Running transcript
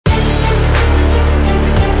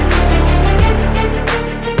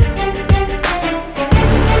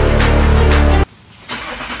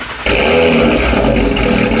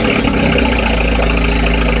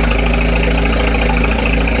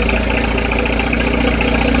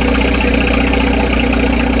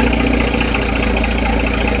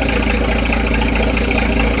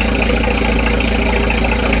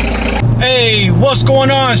What's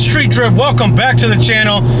going on, Street Drip? Welcome back to the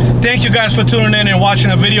channel. Thank you guys for tuning in and watching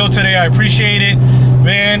the video today. I appreciate it,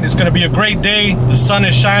 man. It's gonna be a great day. The sun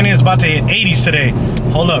is shining. It's about to hit 80s today.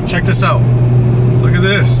 Hold up, check this out. Look at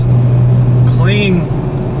this clean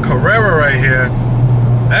Carrera right here.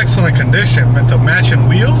 Excellent condition, meant to matching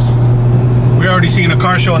wheels. We already seen a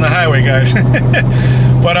car show on the highway, guys.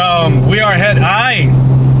 But we are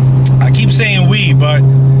I keep saying we, but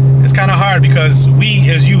it's kind of hard because we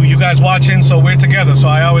is you guys watching, so we're together, so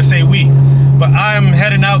I always say we. But I'm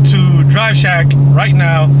heading out to Drive Shack right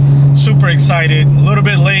now. Super excited, a little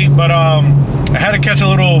bit late, but I had to catch a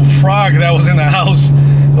little frog that was in the house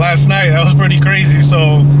last night. That was pretty crazy.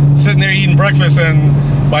 So sitting there eating breakfast,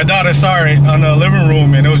 and my daughter saw it on the living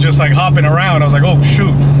room, and it was just like hopping around. I was like, oh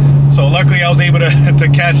shoot. So luckily I was able to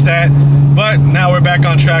catch that. But now we're back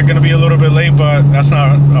on track. Gonna be a little bit late, but that's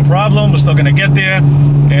not a problem. We're still gonna get there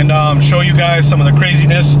and show you guys some of the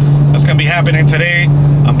craziness that's gonna be happening today.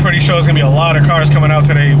 I'm pretty sure there's gonna be a lot of cars coming out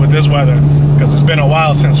today with this weather, because it's been a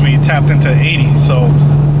while since we tapped into 80s. So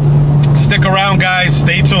stick around, guys.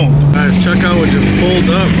 Stay tuned. Guys, check out what just pulled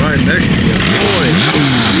up right next to you. Boy,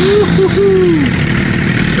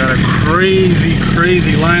 got a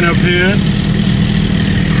crazy lineup here.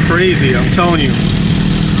 Crazy, I'm telling you.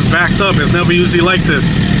 It's backed up. It's never usually like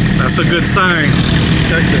this. That's a good sign.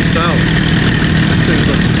 Check this out. This thing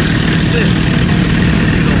looks sick.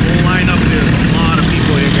 See the whole line up there. There's a lot of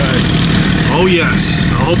people here, guys. Oh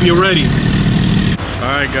yes, I hope you're ready.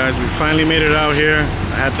 Alright guys, we finally made it out here.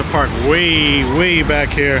 I had to park way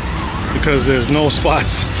back here because there's no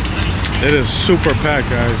spots. It is super packed,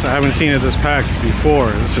 guys. I haven't seen it this packed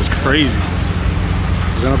before. This is crazy.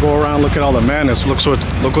 We're gonna go around, look at all the madness. Look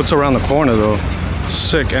what's around the corner though.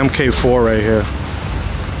 Sick MK4 right here.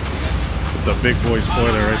 With the big boy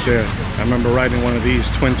spoiler right there. I remember riding one of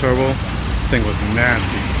these twin turbo. Thing was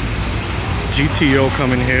nasty. GTO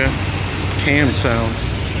coming here. Cam sound.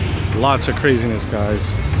 Lots of craziness,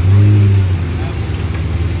 guys.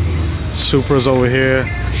 Supras over here.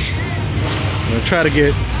 I'm gonna try to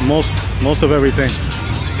get most of everything.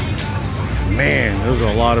 Man, there's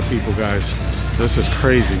a lot of people, guys. This is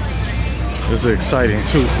crazy. This is exciting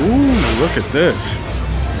too. Ooh, look at this.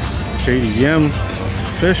 JDM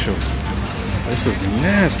official. This is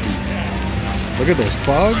nasty. Look at those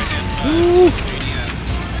fogs. Ooh.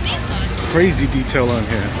 Crazy detail on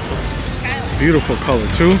here. Beautiful color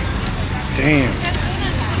too. Damn.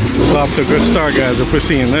 It's off to a good start, guys, if we're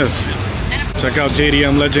seeing this. Check out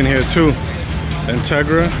JDM Legend here too.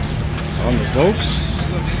 Integra on the Vokes.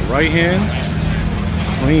 Right hand.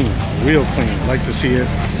 Clean. Real clean. Like to see it.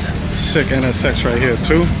 Sick NSX right here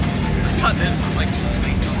too.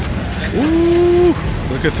 Ooh,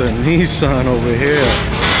 look at the Nissan over here.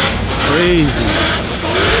 Crazy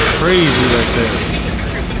right there.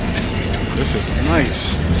 This is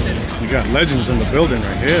nice. We got legends in the building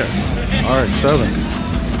right here. RX-7.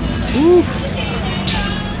 Ooh.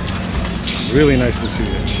 Really nice to see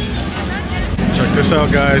it. Check this out,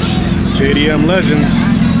 guys. JDM Legends.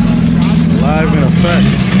 Live in effect.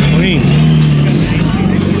 Clean.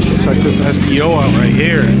 Check this STO out right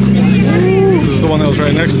here. Ooh, this is the one that was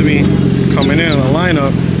right next to me coming in the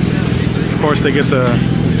lineup. Of course, they get the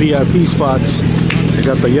VIP spots. They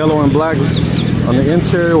got the yellow and black on the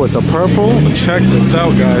interior with the purple. Check this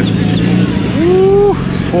out, guys. Ooh,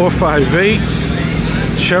 458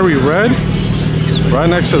 cherry red right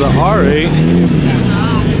next to the R8.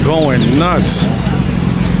 Going nuts.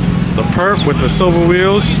 The perp with the silver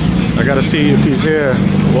wheels. I gotta see if he's here.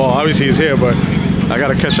 Well, obviously he's here, but I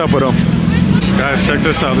gotta catch up with him. Guys, check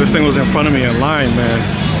this out. This thing was in front of me in line, man.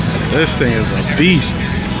 This thing is a beast.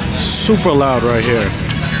 Super loud right here.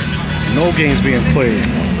 No games being played.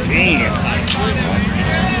 Damn.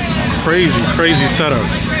 Crazy setup.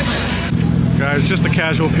 Guys, just a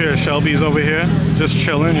casual pair of Shelby's over here. Just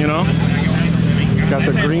chilling, you know. Got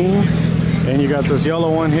the green, and you got this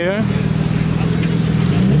yellow one here.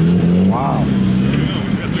 Wow.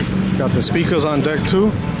 Got the speakers on deck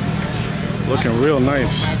too. Looking real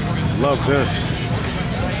nice. Love this.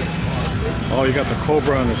 Oh, you got the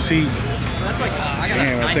Cobra on the seat.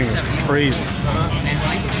 Damn, that thing is crazy.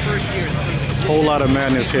 Whole lot of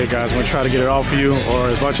madness here, guys. I'm gonna try to get it all for you, or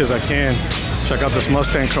as much as I can. Check out this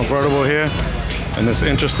Mustang convertible here, and this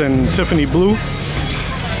interesting Tiffany blue.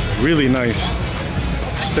 Really nice.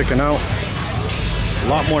 Sticking out. A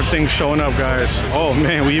lot more things showing up, guys. Oh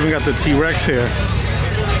man, we even got the T-Rex here.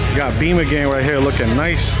 We got Beamer Gang right here looking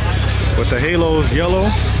nice with the halos yellow.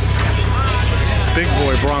 Big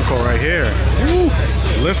boy Bronco right here. Woo,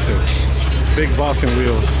 lifted. Big bossing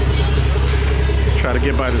wheels. Try to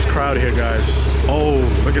get by this crowd here, guys. Oh,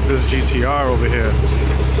 look at this GTR over here.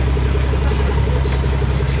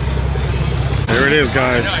 There it is,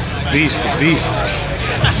 guys. Beast, the beast.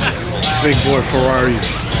 Big boy Ferrari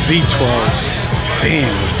V12.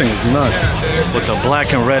 Damn, this thing is nuts. With the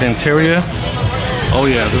black and red interior. Oh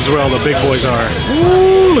yeah, this is where all the big boys are.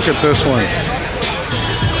 Ooh, look at this one.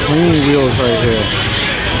 Clean wheels right here.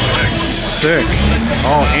 Sick.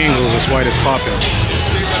 All angles, this white is popping.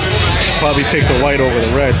 Probably take the white over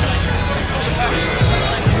the red.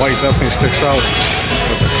 White definitely sticks out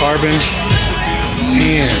with the carbon.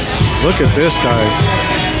 Man, look at this, guys.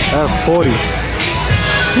 F40.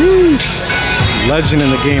 Woo. Legend in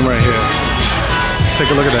the game right here. Let's take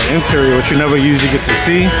a look at that interior, which you never usually get to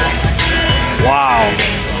see. Wow,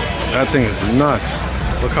 that thing is nuts.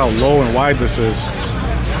 Look how low and wide this is.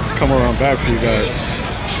 Let's come around back for you guys.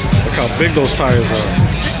 Look how big those tires are.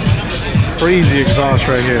 Crazy exhaust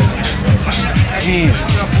right here. Damn.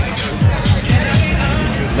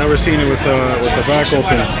 Never seen it with the back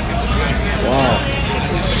open. Wow.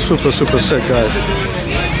 Super, super sick, guys.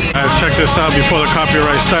 Guys, check this out before the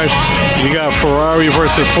copyright starts. We got Ferrari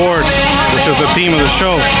versus Ford, which is the theme of the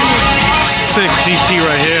show. Sick GT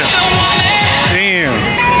right here. Damn.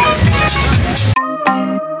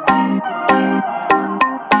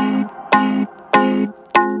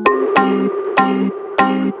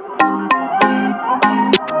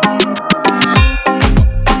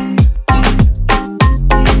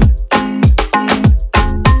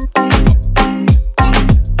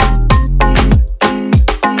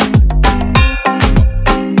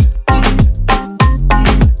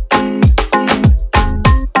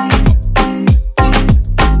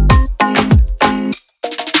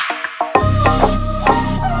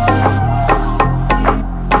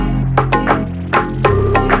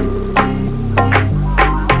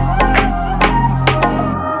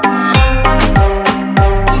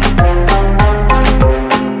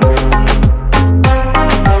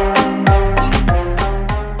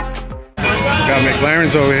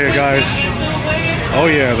 McLaren's over here, guys. Oh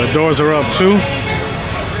yeah, the doors are up too.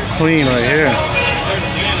 Clean right here.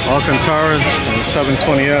 Alcantara and the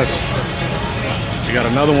 720S. We got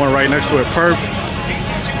another one right next to it, Perp.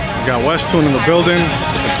 We got Westune in the building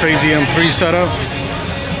with the crazy M3 setup.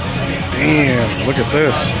 Damn, look at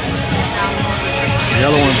this.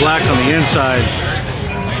 Yellow and black on the inside.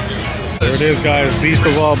 There it is, guys. Beast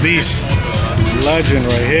of all beasts. Legend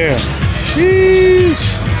right here.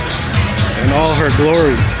 Sheesh. In all her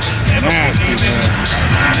glory. Nasty, man.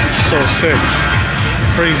 So sick.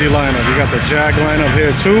 Crazy lineup. You got the Jag lineup here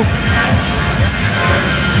too.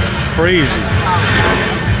 Crazy.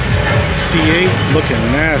 C8 looking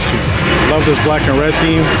nasty. Love this black and red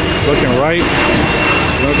theme. Looking right.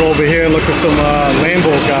 I'm gonna go over here and look at some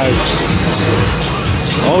Lambo guys.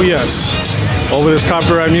 Oh yes. Over this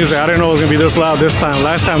copyright music. I didn't know it was gonna be this loud this time.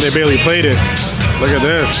 Last time they barely played it. Look at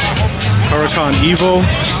this. Huracan Evo.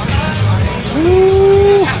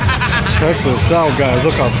 Ooh. Check this out, guys.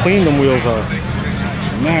 Look how clean them wheels are.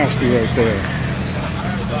 Nasty right there.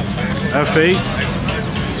 F8.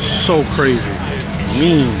 So crazy.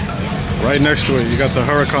 Mean. Right next to it, you got the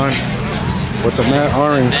Huracan with the matte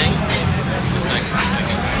orange.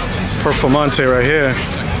 Performante right here.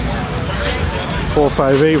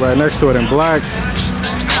 458 right next to it in black.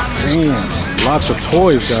 Damn. Lots of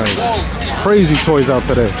toys, guys. Crazy toys out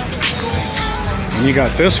today. And you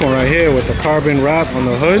got this one right here with the carbon wrap on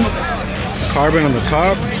the hood, carbon on the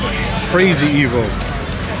top. Crazy Evo.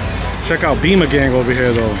 Check out Beamer Gang over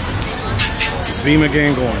here though. Beamer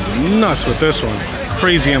Gang going nuts with this one.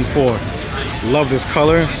 Crazy M4. Love this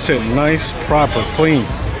color. Sitting nice, proper, clean.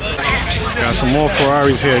 Got some more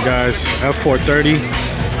Ferraris here, guys. F430.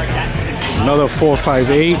 Another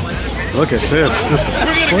 458. Look at this. This is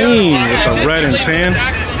clean with the red and tan.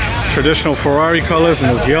 Traditional Ferrari colors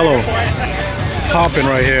and this yellow. Popping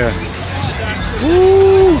right here.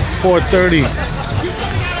 Woo, 430.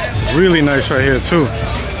 Really nice right here too.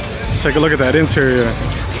 Take a look at that interior.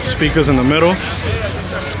 Speakers in the middle.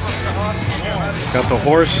 Got the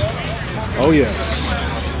horse. Oh yes.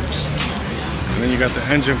 And then you got the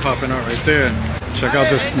engine popping out right there. Check out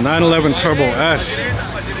this 911 Turbo S.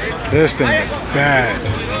 This thing is bad.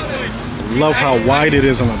 Love how wide it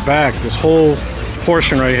is on the back. This whole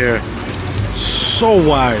portion right here. So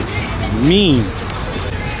wide. Mean.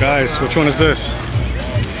 Guys, which one is this?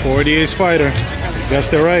 488 Spider.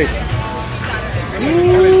 Guessed it right.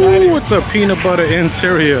 Ooh, with the peanut butter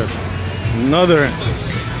interior.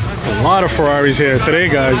 A lot of Ferraris here today,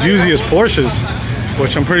 guys. Usually it's Porsches,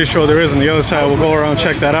 which I'm pretty sure there is on the other side. We'll go around and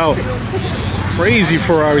check that out. Crazy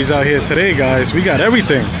Ferraris out here today, guys. We got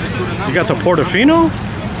everything. You got the Portofino?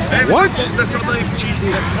 What?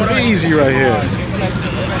 Crazy right here.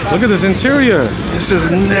 Look at this interior. This is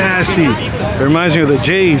nasty. It reminds me of the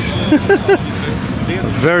J's.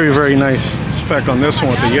 Very, very nice spec on this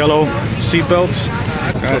one with the yellow seat belts.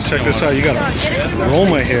 Guys, check this out. You got a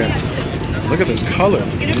Roma here. Look at this color.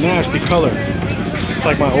 Nasty color. It's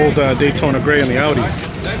like my old Daytona gray in the Audi.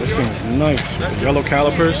 This thing is nice. The yellow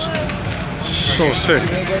calipers. So sick.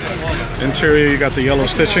 Interior, you got the yellow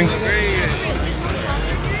stitching.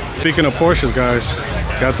 Speaking of Porsches, guys,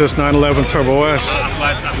 got this 911 Turbo S.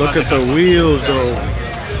 Look at the wheels, though.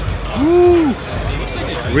 Woo!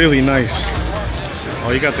 Really nice.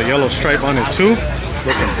 Oh, you got the yellow stripe on it, too.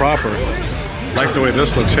 Looking proper. Like the way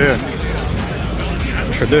this looks here.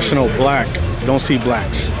 Traditional black. You don't see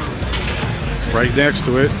blacks. Right next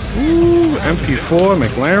to it. Ooh, MP4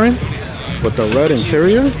 McLaren with the red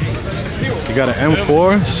interior. You got an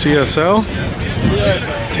M4 CSL.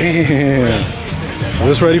 Damn. Is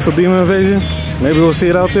this ready for beam invasion? Maybe we'll see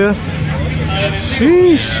it out there.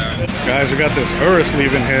 Sheesh. Guys, we got this Urus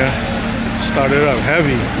leaving here. Started up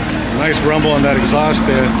heavy. Nice rumble on that exhaust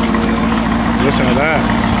there. Listen to that.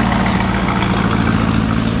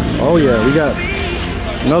 Oh yeah, we got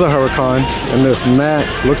another Huracan in this matte,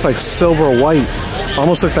 looks like silver white.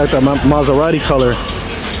 Almost looks like that Maserati color.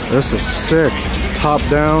 This is sick. Top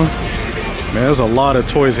down. Man, there's a lot of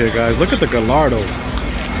toys here, guys. Look at the Gallardo.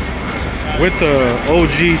 With the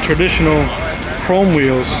OG traditional chrome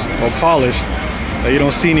wheels, or polished, that you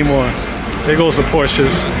don't see anymore. There goes the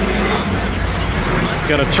Porsches.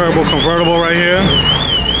 Got a turbo convertible right here.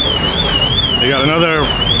 You got another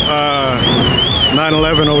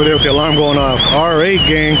 911 over there with the alarm going off. R8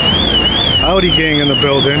 gang, Audi gang in the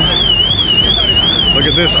building. Look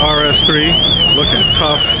at this RS3, looking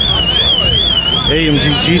tough.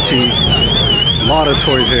 AMG GT, a lot of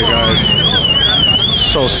toys here, guys.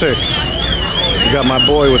 So sick. You got my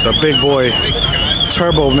boy with the big boy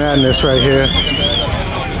turbo madness right here.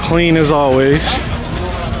 Clean as always.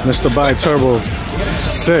 Mr. Bi-Turbo,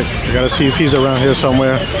 sick. You gotta see if he's around here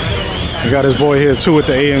somewhere. We got his boy here too with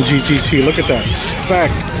the AMG GT. Look at that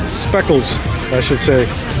speckles, I should say,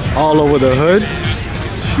 all over the hood.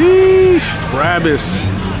 Sheesh, Brabus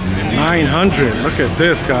 900. Look at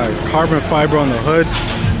this, guys. Carbon fiber on the hood,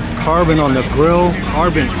 carbon on the grill,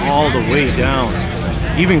 carbon all the way down.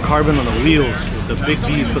 Even carbon on the wheels with the big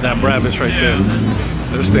beads for that Brabus right there.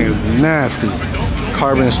 This thing is nasty.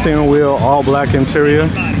 Carbon steering wheel, all black interior.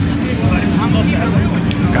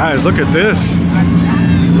 Guys, look at this.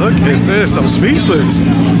 Look at this. I'm speechless.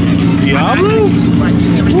 Diablo?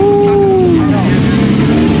 Woo.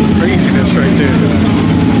 Craziness right there, guys.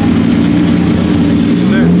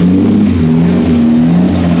 Sick.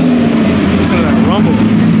 Listen to that rumble.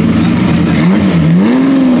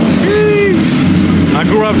 Sheesh. I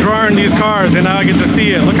grew up drawing these cars and now I get to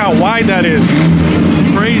see it. Look how wide that is.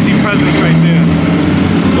 Crazy presence right there.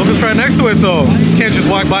 Look, it's right next to it though. You can't just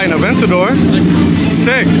walk by an Aventador.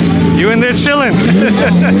 Sick. You in there chilling.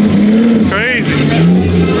 Crazy.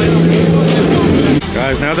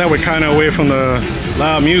 Guys, now that we're kind of away from the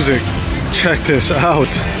loud music, check this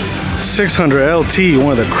out. 600 LT,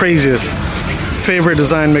 one of the craziest. Favorite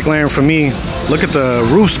design McLaren for me. Look at the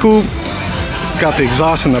roof scoop. Got the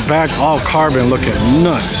exhaust in the back, all carbon, looking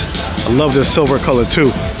nuts. I love this silver color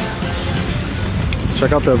too.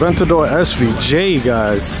 Check out the Aventador SVJ,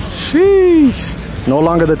 guys. Sheesh. No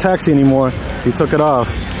longer the taxi anymore. He took it off.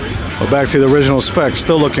 But back to the original spec.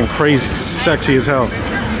 Still looking crazy. Sexy as hell.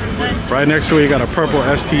 Right next to it, you got a purple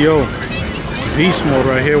STO. Beast mode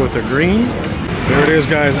right here with the green. There it is,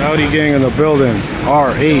 guys. Audi gang in the building.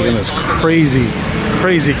 R8 in this crazy,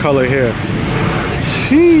 crazy color here.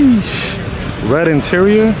 Sheesh. Red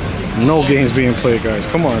interior. No games being played, guys.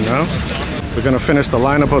 Come on now. We're going to finish the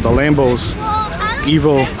lineup of the Lambos.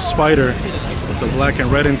 Evo Spider with the black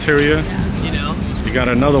and red interior. You got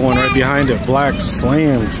another one right behind it, black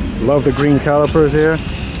slammed. Love the green calipers here.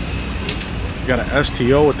 You got an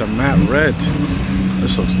STO with the matte red.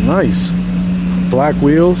 This looks nice. Black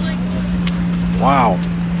wheels. Wow.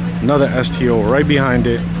 Another STO right behind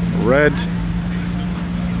it, red.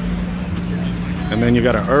 And then you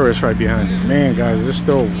got an Urus right behind it. Man, guys, there's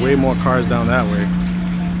still way more cars down that way.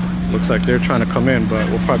 Looks like they're trying to come in, but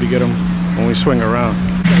we'll probably get them when we swing around.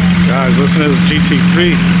 Guys, listen to this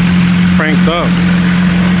GT3 cranked up.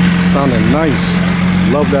 Sounding nice.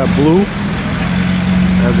 Love that blue.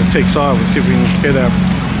 As it takes off, let's see if we can hear that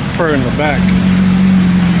purr in the back.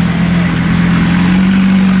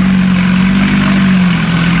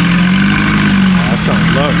 That sounds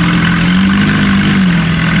lovely.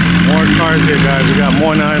 More cars here, guys. We got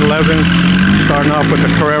more 911s. Starting off with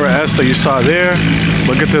the Carrera S that you saw there.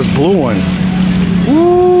 Look at this blue one.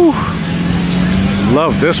 Woo!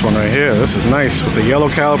 Love this one right here. This is nice with the yellow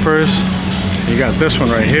calipers. You got this one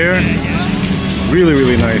right here. Really,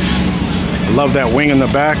 really nice. Love that wing in the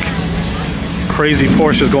back. Crazy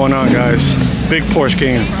Porsches going on, guys. Big Porsche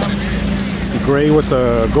game. Gray with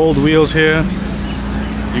the gold wheels here.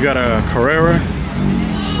 You got a Carrera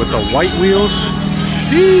with the white wheels.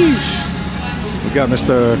 Sheesh. We got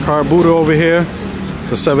Mr. Carbuto over here.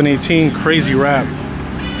 The 718 crazy wrap.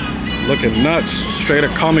 Looking nuts. Straight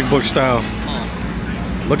up comic book style.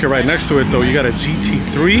 Looking right next to it though, you got a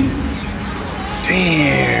GT3.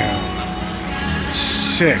 Damn.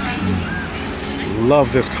 Sick.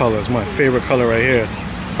 Love this color. It's my favorite color right here.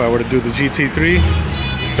 If I were to do the GT3,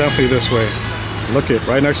 definitely this way. Look it,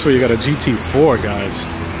 right next to it you got a GT4, guys.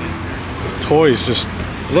 The toys just,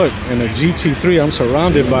 look, in a GT3 I'm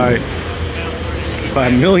surrounded by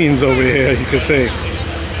millions over here, you could say.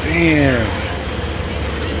 Damn.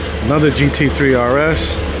 Another GT3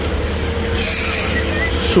 RS.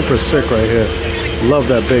 Super sick right here. Love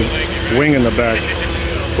that big wing in the back.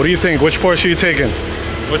 What do you think? Which Porsche are you taking?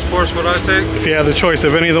 Which Porsche would I take? If you had the choice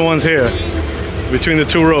of any of the ones here, between the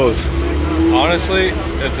two rows. Honestly,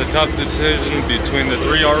 it's a tough decision between the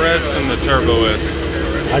 3RS and the Turbo S.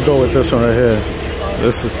 I go with this one right here.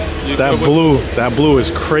 This is that blue. That blue is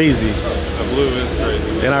crazy. The blue is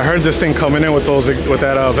crazy. And I heard this thing coming in with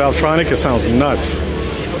that Valvetronic. It sounds nuts.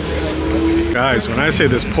 Guys, when I say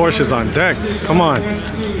this Porsche is on deck, come on.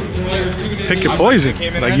 Pick your poison.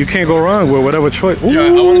 Like, you can't go wrong with whatever choice.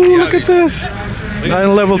 Ooh, look at this.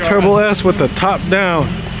 9-level Turbo S with the top down.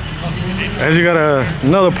 As you got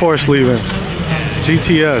another Porsche leaving.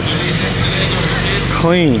 GTS.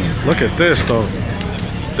 Clean. Look at this though.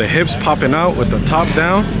 The hips popping out with the top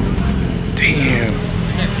down. Damn.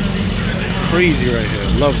 Crazy right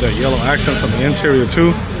here. Love that yellow accents on the interior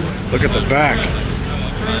too. Look at the back.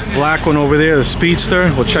 Black one over there, the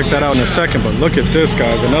Speedster. We'll check that out in a second, but look at this,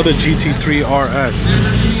 guys. Another GT3 RS.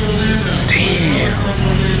 Damn.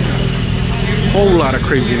 Whole lot of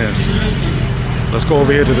craziness. Let's go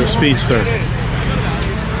over here to the Speedster.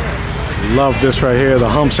 Love this right here. The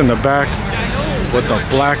humps in the back with the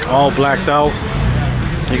black, all blacked out.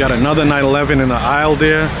 You got another 911 in the aisle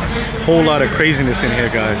there. Whole lot of craziness in here,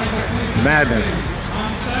 guys. Madness.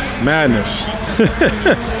 Madness.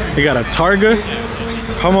 You got a Targa.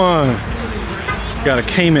 Come on. You got a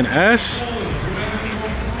Cayman S.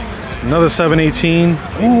 Another 718.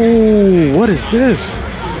 Ooh, what is this?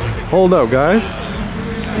 Hold up, guys.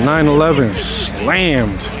 911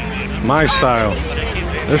 slammed. My style.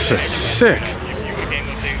 This is sick.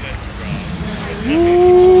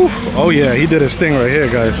 Ooh. Oh yeah, he did his thing right here,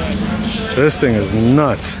 guys. This thing is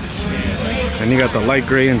nuts. And you got the light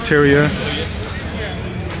gray interior.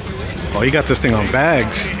 Oh, you got this thing on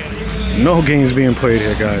bags. No games being played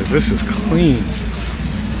here, guys. This is clean.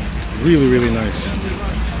 Really, really nice.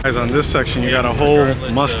 Guys, on this section, you got a whole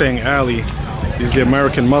Mustang alley. These are the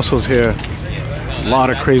American muscles here. A lot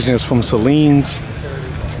of craziness from Celine's.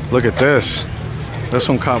 Look at this. This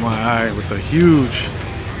one caught my eye with the huge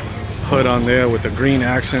hood on there with the green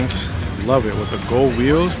accents. Love it with the gold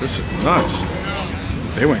wheels. This is nuts.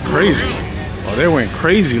 They went crazy. Oh, they went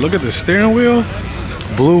crazy. Look at the steering wheel.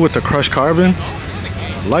 Blue with the crushed carbon.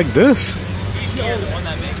 Like this.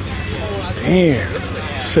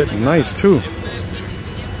 Damn. Sitting nice too.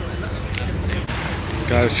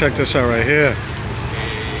 Guys, check this out right here.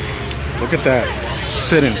 Look at that.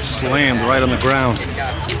 Sitting slammed right on the ground.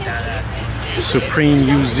 Supreme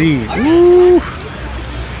UZ. Woo.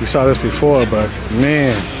 We saw this before, but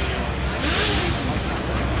man.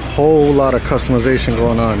 Whole lot of customization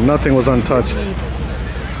going on. Nothing was untouched.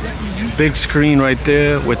 Big screen right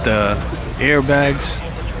there with the airbags.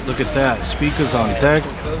 Look at that. Speakers on deck.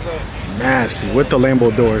 Nasty with the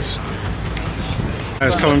Lambo doors.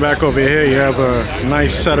 Guys, coming back over here, you have a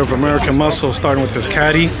nice set of American muscle starting with this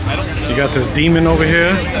Caddy. You got this Demon over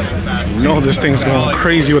here. You know this thing's going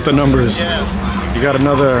crazy with the numbers. You got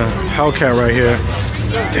another Hellcat right here.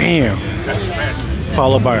 Damn.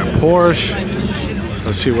 Followed by a Porsche.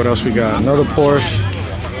 Let's see what else we got. Another Porsche.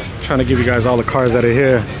 Trying to give you guys all the cars that are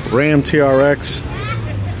here. Ram TRX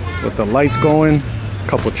with the lights going. A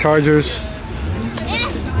couple Chargers.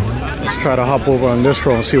 Let's try to hop over on this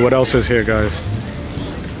row and see what else is here, guys.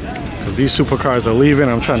 Because these supercars are leaving.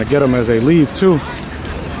 I'm trying to get them as they leave too.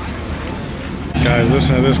 Guys,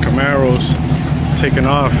 listen to this. Camaro's taking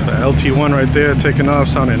off. The LT1 right there taking off,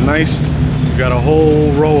 sounding nice. We got a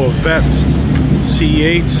whole row of Vets,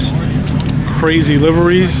 C8s, crazy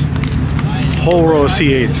liveries. Whole row of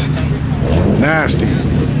C8s. Nasty.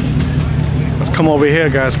 Let's come over here,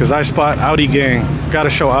 guys, because I spot Audi gang. Gotta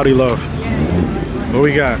show Audi love. What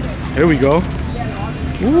we got? Here we go.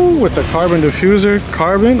 Ooh, with the carbon diffuser.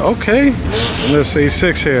 Carbon, okay. And this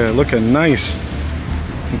A6 here, looking nice.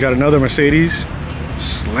 We got another Mercedes.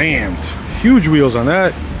 Slammed. Huge wheels on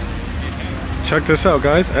that. Check this out,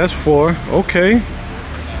 guys. S4. Okay.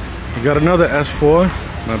 We got another S4.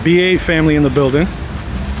 My B8 family in the building.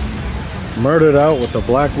 Murdered out with the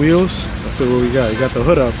black wheels. Let's see what we got. You got the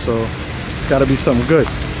hood up, so it's got to be something good.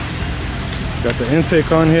 Got the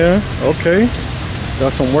intake on here. Okay.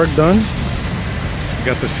 Got some work done.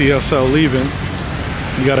 Got the CSL leaving.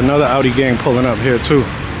 You got another Audi gang pulling up here too.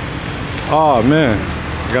 Oh man,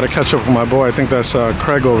 I gotta catch up with my boy. I think that's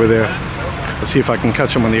Craig over there. Let's see if I can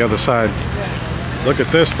catch him on the other side. Look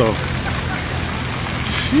at this though.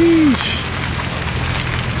 Sheesh.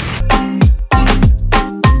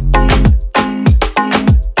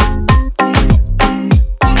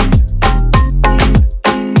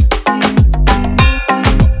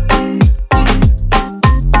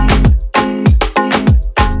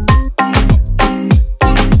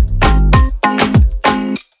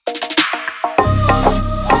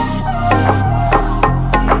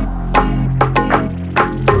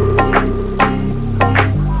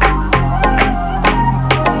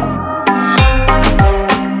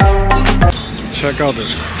 Check out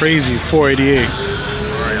this crazy 488.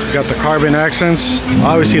 Got the carbon accents.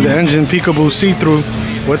 Obviously the engine peekaboo see-through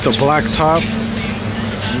with the black top.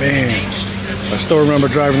 Man, I still remember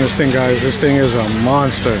driving this thing, guys. This thing is a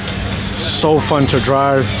monster. So fun to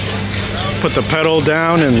drive. Put the pedal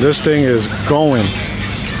down and this thing is going.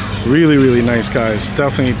 Really, really nice, guys.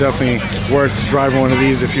 Definitely worth driving one of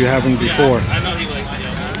these if you haven't before.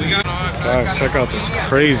 Guys, check out this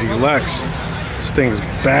crazy Lex. This thing is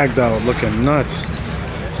bagged out, looking nuts.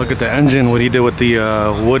 Look at the engine, what he did with the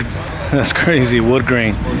wood. That's crazy, wood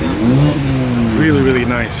grain. Really, really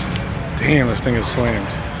nice. Damn, this thing is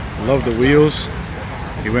slammed. Love the wheels.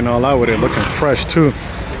 He went all out with it, looking fresh too.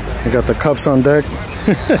 You got the cups on deck.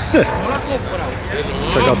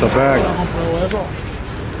 Check out the bag.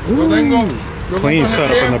 Clean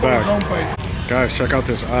setup in the back. Guys, check out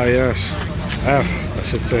this IS. I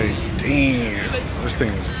should say. Damn, this thing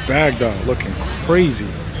is bagged out, looking crazy.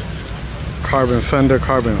 Carbon fender,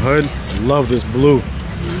 carbon hood. Love this blue.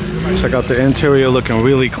 Check out the interior, looking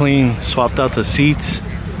really clean. Swapped out the seats.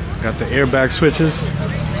 Got the airbag switches.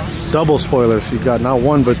 Double spoilers. You got not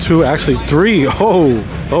one but two, actually three. Oh,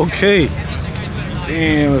 okay.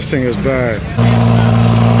 Damn, this thing is bad.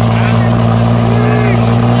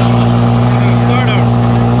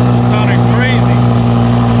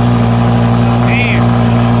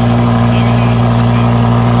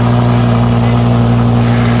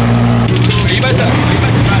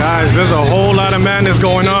 There's a whole lot of madness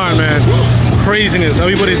going on, man. Craziness.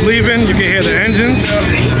 Everybody's leaving. You can hear the engines.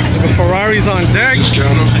 The Ferrari's on deck.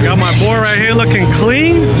 Got my boy right here looking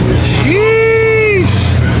clean. Sheesh.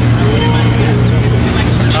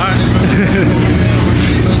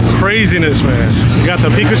 Craziness, man. You got the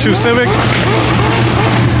Pikachu Civic.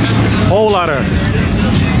 Whole lot of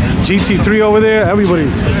GT3 over there. Everybody.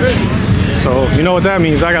 So you know what that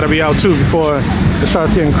means. I gotta be out too before it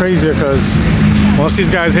starts getting crazier, because once these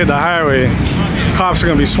guys hit the highway, cops are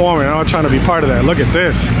gonna be swarming. I'm not trying to be part of that. Look at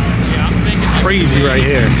this. Crazy right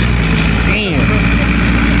here. Damn.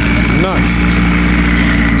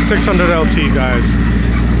 Nuts. 600 LT, guys.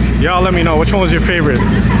 Y'all let me know, which one was your favorite?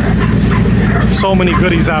 So many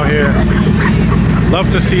goodies out here. Love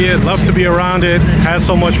to see it, love to be around it. Had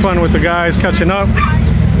so much fun with the guys catching up.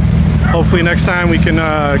 Hopefully next time we can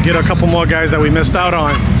get a couple more guys that we missed out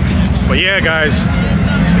on. But yeah, guys.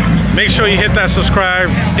 Make sure you hit that subscribe.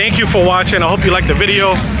 Thank you for watching. I hope you liked the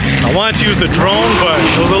video. I wanted to use the drone, but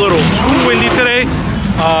it was a little too windy today.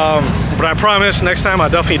 But I promise next time I'll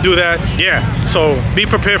definitely do that. Yeah, so be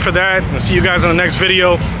prepared for that. I'll see you guys in the next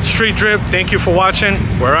video. Street Drip, thank you for watching.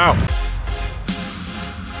 We're out.